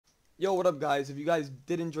Yo, what up guys? If you guys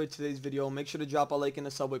did enjoy today's video, make sure to drop a like and a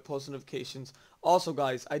sub with post notifications. Also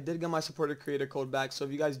guys, I did get my supporter creator code back, so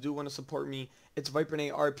if you guys do want to support me, it's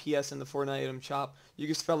ViperNate RPS in the Fortnite item shop. You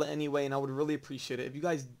can spell it anyway and I would really appreciate it. If you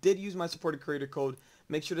guys did use my supporter creator code,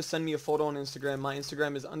 make sure to send me a photo on Instagram. My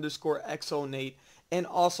Instagram is _XONate. And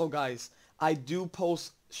also guys, I do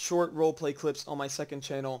post short roleplay clips on my second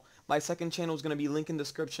channel. My second channel is going to be linked in the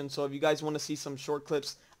description, so if you guys want to see some short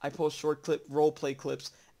clips, I post short clip roleplay clips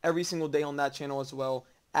every single day on that channel as well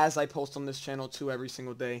as I post on this channel too every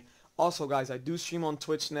single day. Also guys, I do stream on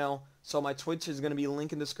Twitch now, so my Twitch is going to be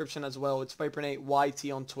linked in the description as well. It's ViperNate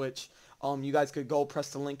YT on Twitch. You guys could go press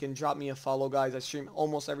the link and drop me a follow guys. I stream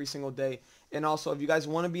almost every single day. And also if you guys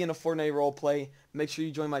want to be in a Fortnite roleplay, make sure you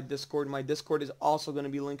join my Discord. My Discord is also going to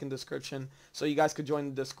be linked in the description, so you guys could join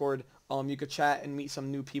the Discord. You could chat and meet some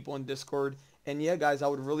new people in Discord. And yeah guys, I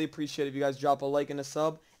would really appreciate it if you guys drop a like and a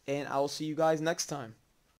sub, and I will see you guys next time.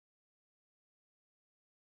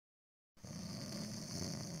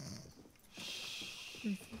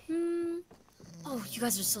 Oh, you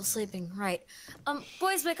guys are still sleeping, right?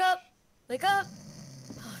 Boys, wake up! Wake up!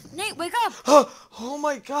 Nate, wake up! Oh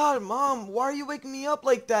my god, Mom, why are you waking me up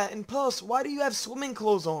like that? And plus, why do you have swimming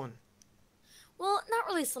clothes on? Well, not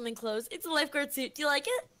really swimming clothes. It's a lifeguard suit. Do you like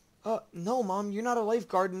it? No, Mom, you're not a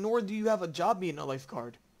lifeguard, nor do you have a job being a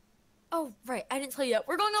lifeguard. Oh, right. I didn't tell you yet.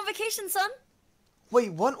 We're going on vacation, son!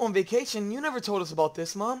 Wait, what? On vacation? You never told us about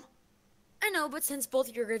this, Mom. I know, but since both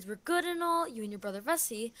of your grades were good and all, you and your brother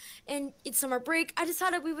Vessi, and it's summer break, I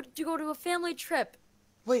decided we would go to a family trip.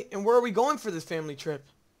 Wait, and where are we going for this family trip?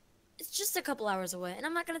 It's just a couple hours away, and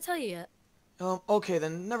I'm not gonna tell you yet. Okay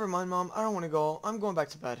then, never mind, Mom. I don't want to go. I'm going back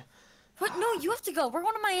to bed. What? No, you have to go. We're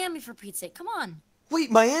going to Miami for Pete's sake. Come on. Wait,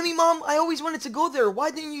 Miami, Mom? I always wanted to go there. Why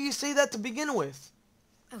didn't you say that to begin with?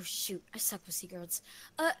 Oh shoot, I suck with secrets.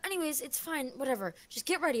 Anyways, it's fine, whatever. Just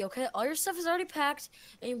get ready, okay? All your stuff is already packed,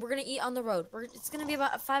 and we're gonna eat on the road. It's gonna be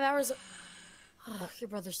about 5 hours. Oh, your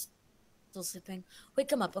brother's still sleeping. Wake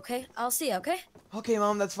him up, okay? I'll see you, okay? Okay,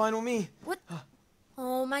 Mom, that's fine with me. What?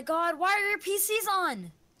 Oh my god, why are your PCs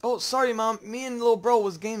on? Oh, sorry, Mom. Me and little bro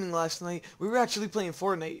was gaming last night. We were actually playing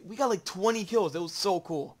Fortnite. We got like 20 kills. It was so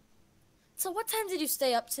cool. So what time did you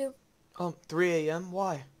stay up to? 3 a.m.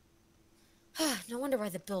 Why? No wonder why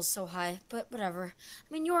the bill's so high, but whatever.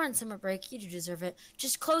 I mean, you're on summer break. You do deserve it.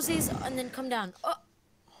 Just close these and then come down. Oh.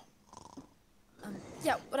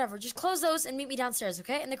 Yeah, whatever. Just close those and meet me downstairs,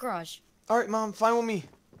 okay? In the garage. Alright, Mom. Fine with me.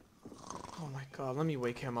 Oh my god, let me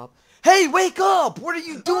wake him up. Hey, wake up! What are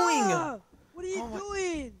you doing? What are you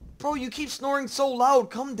doing? Bro, you keep snoring so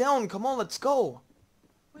loud. Come down. Come on, let's go.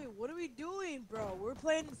 Wait, what are we doing, bro? We're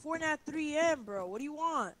playing Fortnite at 3 a.m., bro. What do you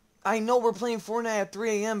want? I know we're playing Fortnite at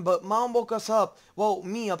 3 a.m., but Mom woke us up. Well,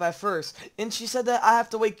 me up at first. And she said that I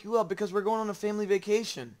have to wake you up because we're going on a family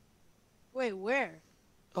vacation. Wait, where?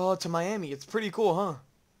 To Miami. It's pretty cool,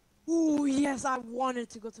 huh? Ooh, yes, I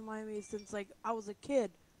wanted to go to Miami since, like, I was a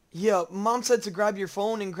kid. Yeah, Mom said to grab your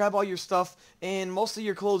phone and grab all your stuff, and most of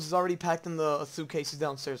your clothes is already packed in the suitcases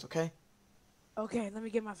downstairs, okay? Okay, let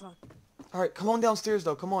me get my phone. Alright, come on downstairs,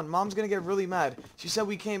 though. Come on. Mom's gonna get really mad. She said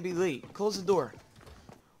we can't be late. Close the door.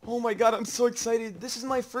 Oh my god, I'm so excited. This is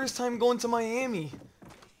my first time going to Miami.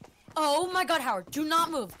 Oh my god, Howard, do not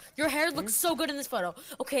move. Your hair looks so good in this photo.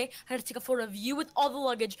 Okay, I gotta take a photo of you with all the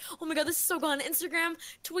luggage. Oh my god, this is so good on Instagram,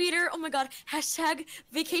 Twitter. Oh my god, hashtag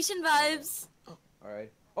vacation vibes.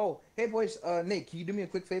 Alright. Oh, hey boys, Nate, can you do me a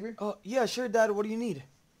quick favor? Yeah, sure, Dad. What do you need?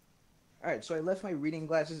 Alright, so I left my reading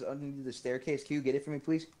glasses underneath the staircase. Can you get it for me,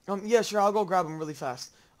 please? Yeah, sure. I'll go grab them really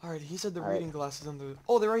fast. Alright, he said the Alright. reading glasses under...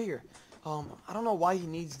 Oh, they're right here. I don't know why he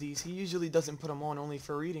needs these. He usually doesn't put them on only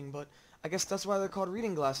for reading, but I guess that's why they're called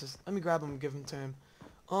reading glasses. Let me grab them and give them to him.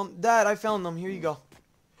 Dad, I found them. Here you go.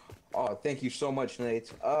 Oh, thank you so much,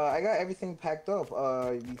 Nate. I got everything packed up.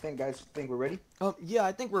 You guys think we're ready? Yeah,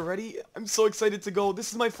 I think we're ready. I'm so excited to go.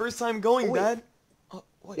 This is my first time going, Oh, wait. Dad.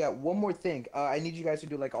 What? Yeah, one more thing. I need you guys to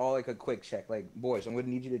do like a quick check. Like, boys, I'm gonna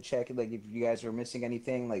need you to check like if you guys are missing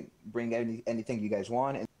anything. Like, bring anything you guys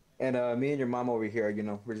want. And me and your mom over here, you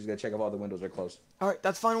know, we're just gonna check if all the windows are closed. Alright,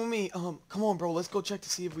 that's fine with me. Come on, bro. Let's go check to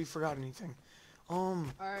see if we forgot anything.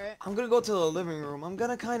 Alright. I'm gonna go to the living room. I'm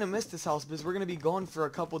gonna kind of miss this house because we're gonna be gone for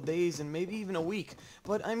a couple days and maybe even a week.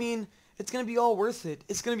 But, I mean, it's gonna be all worth it.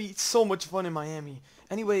 It's gonna be so much fun in Miami.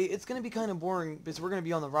 Anyway, it's gonna be kind of boring because we're gonna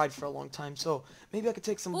be on the ride for a long time. So, maybe I could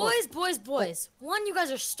take some... Boys. One, you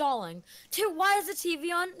guys are stalling. Two, why is the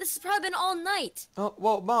TV on? This has probably been all night.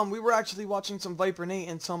 Well, Mom, we were actually watching some ViperNate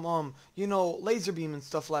and some, you know, laser beam and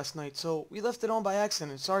stuff last night. So, we left it on by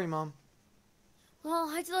accident. Sorry, Mom.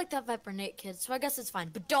 Well, I do like that ViperNate kid, so I guess it's fine.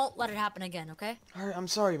 But don't let it happen again, okay? Alright, I'm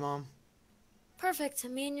sorry, Mom. Perfect.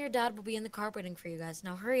 Me and your dad will be in the car waiting for you guys.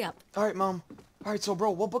 Now hurry up. Alright, Mom. Alright, so, bro,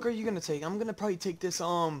 what book are you gonna take? I'm gonna probably take this,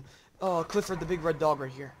 Clifford the Big Red Dog right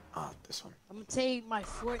here. This one. I'm gonna take my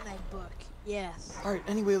Fortnite book. Yes. Alright,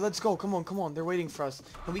 anyway, let's go. Come on. They're waiting for us.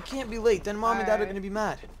 And we can't be late. Then Mom and Dad are Alright. gonna be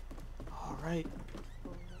mad. Alright.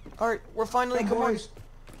 Alright, we're finally, come on. boys.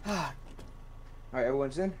 Alright,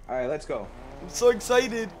 everyone's in? Alright, let's go. I'm so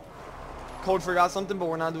excited. Code forgot something, but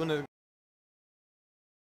we're not doing it.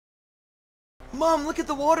 Mom, look at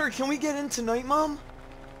the water. Can we get in tonight, Mom?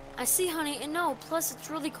 I see, honey, and no, plus it's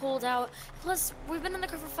really cold out. Plus, we've been in the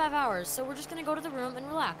car for 5 hours, so we're just gonna go to the room and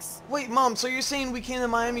relax. Wait, Mom, so you're saying we came to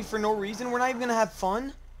Miami for no reason? We're not even gonna have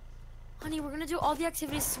fun? Honey, we're gonna do all the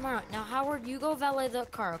activities tomorrow. Now, Howard, you go valet the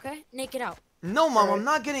car, okay? Nate, get out. No, Mom, Alright. I'm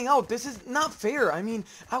not getting out. This is not fair. I mean,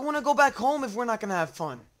 I want to go back home if we're not gonna have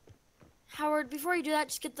fun. Howard, before you do that,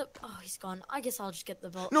 just get the... Oh, he's gone. I guess I'll just get the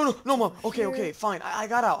belt. No, Mom. Okay, Here. fine. I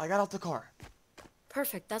got out. I got out the car.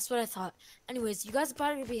 Perfect, that's what I thought. Anyways, you guys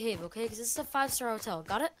better behave, okay? Because this is a 5-star hotel.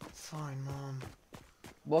 Got it? Fine, Mom.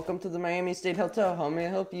 Welcome to the Miami State Hotel. How may I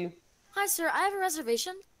help you? Hi, sir. I have a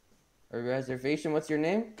reservation. A reservation? What's your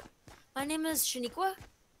name? My name is Shaniqua.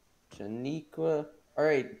 Shaniqua.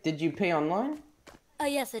 Alright, did you pay online?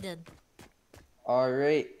 Yes, I did.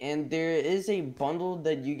 Alright, and there is a bundle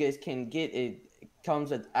that you guys can get. It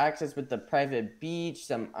comes with access with the private beach,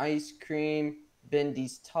 some ice cream,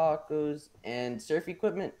 Bendy's tacos, and surf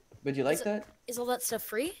equipment. Would you like that? Is all that stuff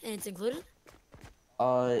free and it's included?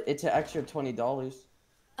 It's an extra $20.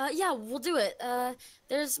 Yeah, we'll do it.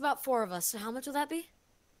 There's about 4 of us, so how much will that be?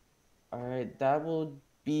 Alright, that will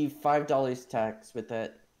be $5 tax with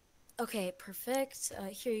that. Okay, perfect.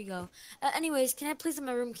 Here you go. Anyways, can I please have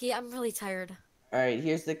my room key? I'm really tired. Alright,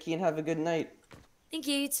 here's the key and have a good night. Thank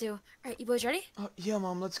you, you too. Alright, you boys ready? Yeah,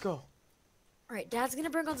 Mom, let's go. Alright, Dad's gonna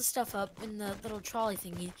bring all the stuff up in the little trolley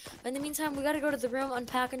thingy. But in the meantime, we gotta go to the room,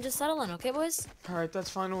 unpack, and just settle in, okay, boys? Alright, that's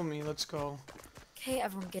fine with me. Let's go. Okay,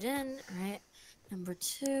 everyone get in. Alright, number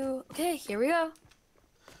 2. Okay, here we go.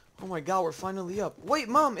 Oh my God, we're finally up. Wait,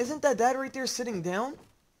 Mom, isn't that Dad right there sitting down?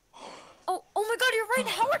 Oh my god, you're right,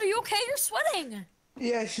 Howard, are you okay? You're sweating!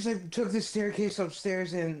 Yeah, she's like took the staircase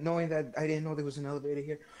upstairs and knowing that I didn't know there was an elevator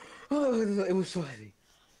here. Oh, it was so heavy.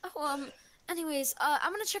 Oh, anyways,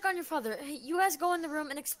 I'm gonna check on your father. Hey, you guys go in the room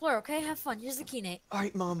and explore, okay? Have fun. Here's the key, Nate.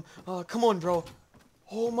 Alright, Mom. Come on, bro.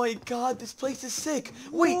 Oh my God, this place is sick.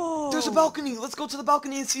 Wait, there's a balcony. Let's go to the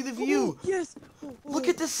balcony and see the view. Yes. Look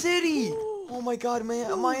at the city. Oh my God,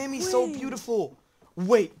 man. Miami's so beautiful.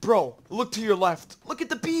 Wait, bro. Look to your left. Look at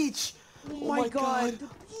the beach. Oh my god. The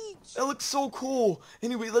beach. That looks so cool.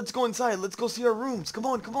 Anyway, let's go inside. Let's go see our rooms. Come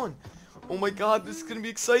on. Oh my God, this is gonna be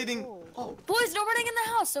exciting. Oh, Boys, no running in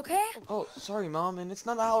the house, okay? Sorry, Mom. And it's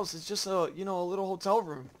not a house. It's just a little hotel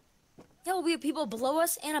room. There will be people below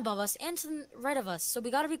us and above us and to the right of us, so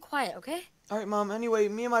we gotta be quiet, okay? Alright, Mom. Anyway,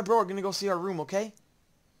 me and my bro are gonna go see our room, okay?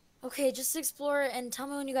 Okay, just explore and tell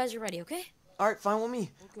me when you guys are ready, okay? Alright, fine with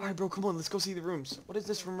me. Alright, bro, come on. Let's go see the rooms. What is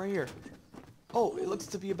this room right here? Oh, it looks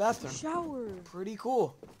to be a bathroom. Shower. Pretty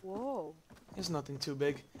cool. Whoa. There's nothing too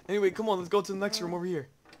big. Anyway, come on. Let's go to the next room over here.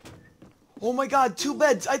 Oh my God, 2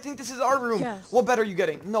 beds. I think this is our room. Yes. What bed are you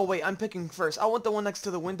getting? No, wait, I'm picking first. I want the one next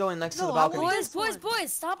to the window and next to the No, I balcony. want-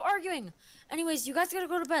 Boys, stop arguing. Anyways, you guys gotta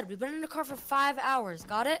go to bed. We've been in the car for 5 hours,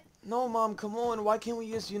 got it? No, Mom, come on. Why can't we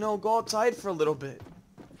just, go outside for a little bit?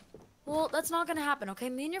 Well, that's not gonna happen, okay?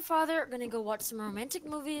 Me and your father are gonna go watch some romantic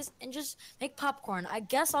movies and just make popcorn. I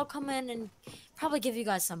guess I'll come in and probably give you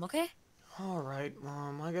guys some, okay? Alright,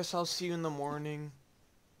 Mom. I guess I'll see you in the morning.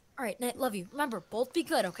 Alright, Nate, love you. Remember, both be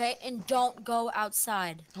good, okay? And don't go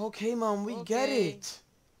outside. Okay, Mom, we get Okay. it.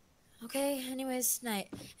 Okay, anyways, night.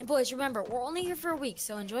 And boys, remember, we're only here for a week,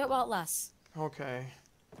 so enjoy it while it lasts. Okay.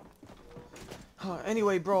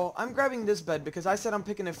 Anyway, bro, I'm grabbing this bed because I said I'm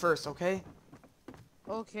picking it first, okay?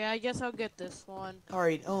 Okay, I guess I'll get this one.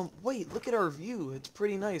 Alright, wait, look at our view. It's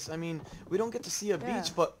pretty nice. I mean, we don't get to see a Yeah.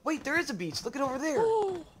 beach, but wait, there is a beach. Look at over there.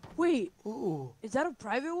 Oh, wait. Ooh. Is that a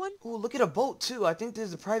private one? Ooh, look at a boat, too. I think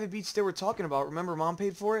there's a private beach they were talking about. Remember, Mom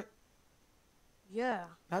paid for it? Yeah.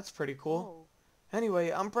 That's pretty cool. Oh. Anyway,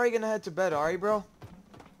 I'm probably gonna head to bed, alright, bro?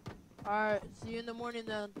 Alright, see you in the morning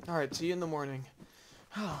then. Alright, see you in the morning.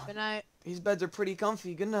 Good night. These beds are pretty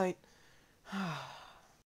comfy. Good night.